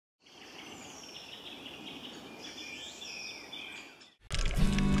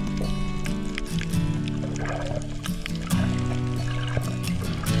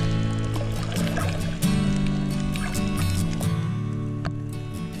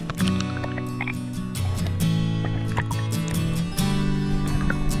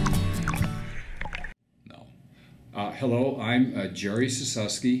Hello, I'm Gerry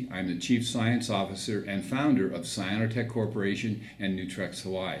Cysewski. I'm the Chief Science Officer and founder of Cyanotech Corporation and Nutrex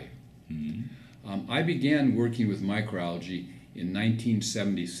Hawaii. I began working with microalgae in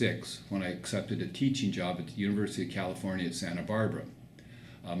 1976 when I accepted a teaching job at the University of California at Santa Barbara.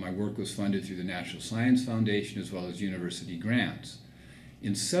 My work was funded through the National Science Foundation as well as university grants.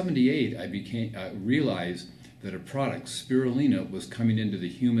 In '78, I realized that a product, spirulina, was coming into the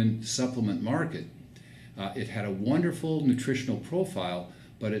human supplement market. It had a wonderful nutritional profile,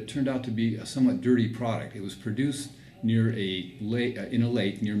 but it turned out to be a somewhat dirty product. It was produced near in a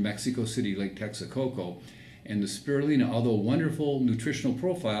lake near Mexico City, Lake Texcoco, and the spirulina, although wonderful nutritional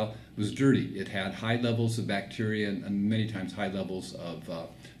profile, was dirty. It had high levels of bacteria and many times high levels of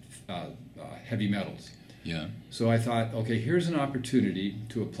heavy metals. Yeah. So I thought, okay, here's an opportunity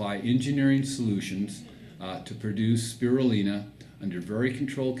to apply engineering solutions to produce spirulina under very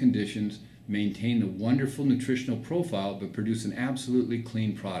controlled conditions, maintain the wonderful nutritional profile, but produce an absolutely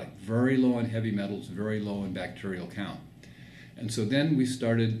clean product. Very low in heavy metals, very low in bacterial count. And so then we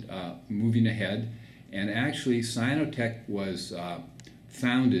started moving ahead, and actually Cyanotech was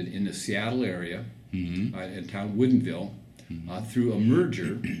founded in the Seattle area, in town Woodinville, through a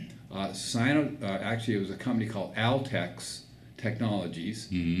merger. Actually, it was a company called Altex Technologies,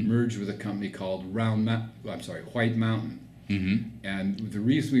 merged with a company called White Mountain. And the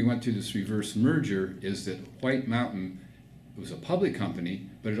reason we went through this reverse merger is that White Mountain was a public company,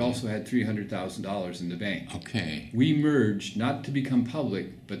 but it also had $300,000 in the bank. Okay. We merged not to become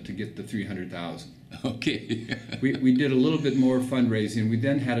public, but to get the $300,000. Okay. we did a little bit more fundraising. We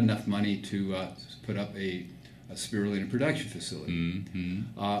then had enough money to put up a spirulina production facility.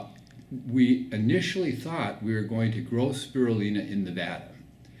 We initially thought we were going to grow spirulina in Nevada,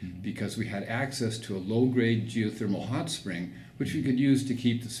 because we had access to a low-grade geothermal hot spring, which we could use to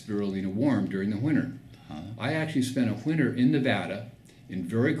keep the spirulina warm during the winter. I actually spent a winter in Nevada in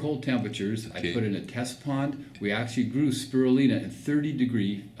very cold temperatures. Okay. I put in a test pond. We actually grew spirulina in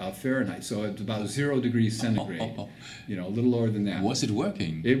 30-degree Fahrenheit, so it's about 0 degrees centigrade, you know, a little lower than that. Was it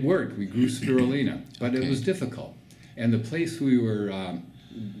working? It worked. We grew spirulina, but it was difficult. And the place we were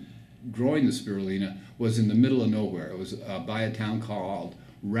growing the spirulina was in the middle of nowhere. It was by a town called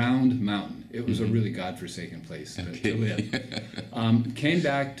Round Mountain. It was a really godforsaken place to live. Came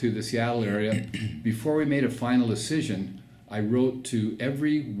back to the Seattle area. Before we made a final decision, I wrote to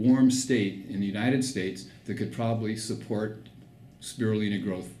every warm state in the United States that could probably support spirulina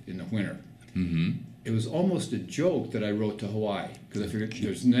growth in the winter. It was almost a joke that I wrote to Hawaii, because I figured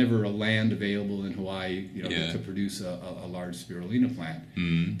there's never a land available in Hawaii, you know, to produce a large spirulina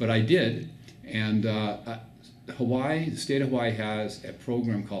plant. But I did, and the state of Hawaii has a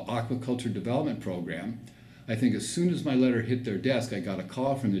program called Aquaculture Development Program. I think as soon as my letter hit their desk, I got a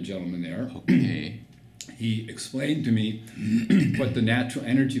call from the gentleman there. Okay. He explained to me what the Natural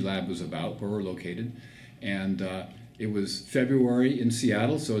Energy Lab was about, where we're located, and it was February in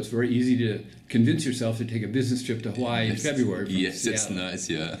Seattle, so it's very easy to convince yourself to take a business trip to Hawaii in February. Yes, Seattle. that's nice,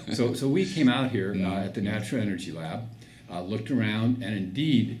 yeah. So we came out here at the Natural Energy Lab, looked around, and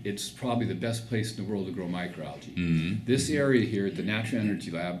indeed, it's probably the best place in the world to grow microalgae. This area here at the Natural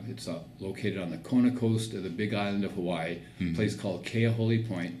Energy Lab, it's located on the Kona coast of the Big Island of Hawaii, a place called Keahoли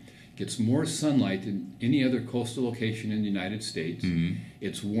Point. Gets more sunlight than any other coastal location in the United States.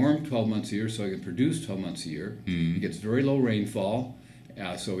 It's warm 12 months a year, so it can produce 12 months a year. It gets very low rainfall,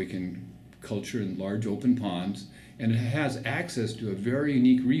 so we can culture in large open ponds. And it has access to a very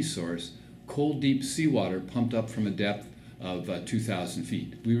unique resource, cold, deep seawater pumped up from a depth of 2,000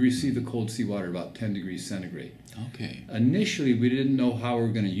 feet. We receive the cold seawater about 10 degrees centigrade. Okay. Initially, we didn't know how we were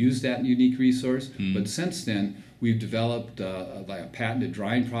going to use that unique resource, but since then, we've developed like a patented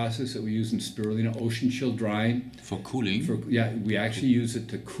drying process that we use in spirulina, ocean chill drying. For cooling? We actually use it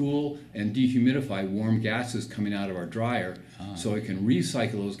to cool and dehumidify warm gases coming out of our dryer, so it can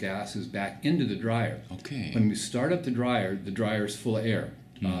recycle those gases back into the dryer. Okay. When we start up the dryer is full of air,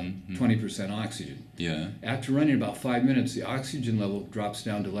 20% oxygen. Yeah. After running about 5 minutes, the oxygen level drops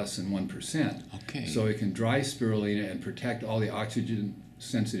down to less than 1%. Okay. So it can dry spirulina and protect all the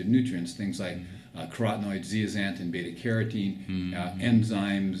oxygen-sensitive nutrients, things like carotenoids, zeaxanthin, beta-carotene,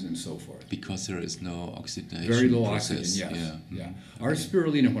 enzymes, and so forth. Because there is no oxidation Very low process. oxygen, yes. Our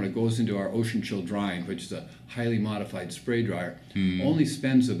spirulina, when it goes into our ocean chill drying, which is a highly modified spray dryer, only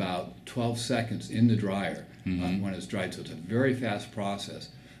spends about 12 seconds in the dryer when it's dried, so it's a very fast process.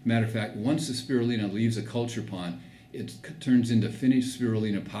 Matter of fact, once the spirulina leaves a culture pond, it turns into finished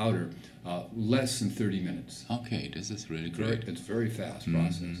spirulina powder less than 30 minutes. Okay, this is really great. It's very fast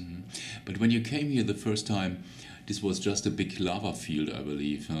process. But when you came here the first time, this was just a big lava field, I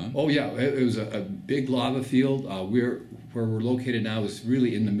believe, huh? Oh yeah, it was a big lava field. Where we're located now is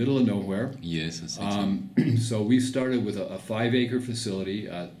really in the middle of nowhere. Yes, I see So we started with a 5-acre facility,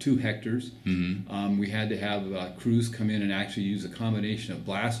 2 hectares. We had to have crews come in and actually use a combination of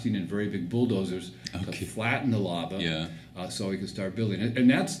blasting and very big bulldozers to flatten the lava, so we could start building. And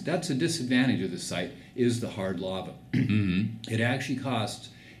that's a disadvantage of the site, is the hard lava. It actually costs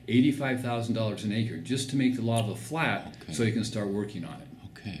 $85,000 an acre just to make the lava flat, so you can start working on it.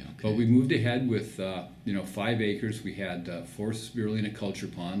 But we moved ahead with 5 acres. We had 4 spirulina culture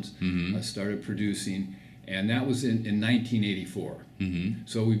ponds, started producing, and that was in 1984.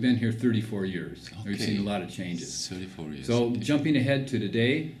 So we've been here 34 years. We've seen a lot of changes. 34 years. So jumping ahead to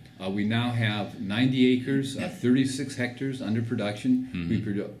today, we now have 90 acres, 36 hectares under production. We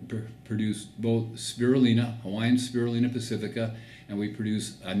produce both spirulina, Hawaiian Spirulina pacifica, and we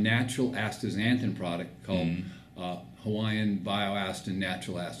produce a natural astaxanthin product called Hawaiian bioastin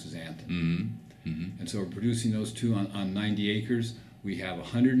natural astaxanthin. And so we're producing those 2 on 90 acres. We have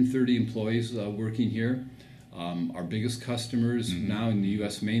 130 employees working here. Our biggest customers now in the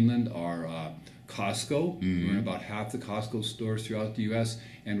U.S. mainland are Costco. We're in about half the Costco stores throughout the U.S.,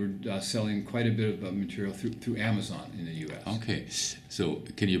 and we're selling quite a bit of material through Amazon in the U.S. Okay, so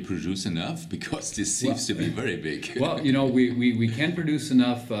can you produce enough? Because this seems to be very big. Well, we can produce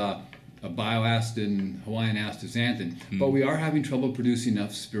enough bioastin, Hawaiian astaxanthin, but we are having trouble producing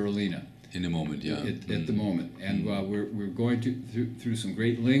enough spirulina. In the moment, At the moment, and we're going through some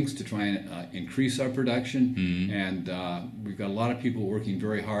great links to try and increase our production, and we've got a lot of people working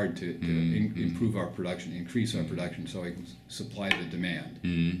very hard to improve our production, increase our production, so we can supply the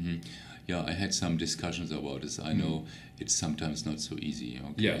demand. Yeah, I had some discussions about this. I know it's sometimes not so easy.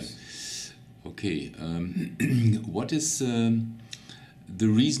 Okay. Yes. Okay. What is the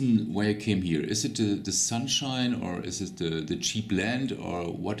reason why you came here? Is it the sunshine, or is it the cheap land, or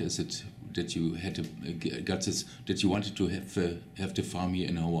what is it that you had to that you wanted to have the farm here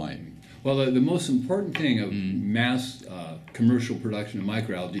in Hawaii? Well, the most important thing of mass commercial production of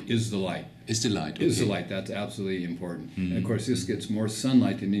microalgae is the light. Is the light? Is the light. That's absolutely important. And of course, this gets more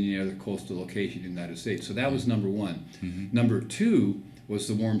sunlight than any other coastal location in the United States. So that was number 1. Number 2 was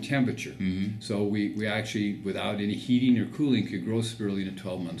the warm temperature. So we actually, without any heating or cooling, could grow spirulina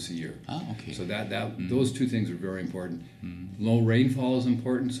 12 months a year. Okay. So those 2 things are very important. Low rainfall is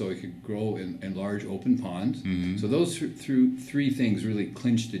important, so it could grow in large open ponds. So those 3 things really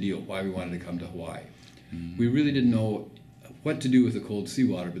clinched the deal why we wanted to come to Hawaii. We really didn't know what to do with the cold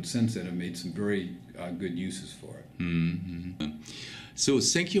seawater, but since then have made some very good uses for it. So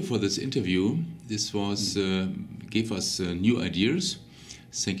thank you for this interview. This was gave us new ideas.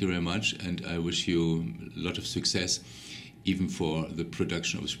 Thank you very much, and I wish you a lot of success, even for the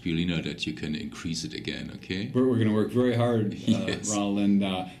production of spirulina, that you can increase it again, okay? We're going to work very hard, Ronald, and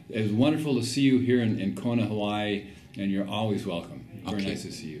it's wonderful to see you here in Kona, Hawaii, and you're always welcome. Very nice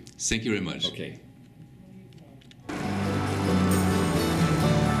to see you. Thank you very much. Okay.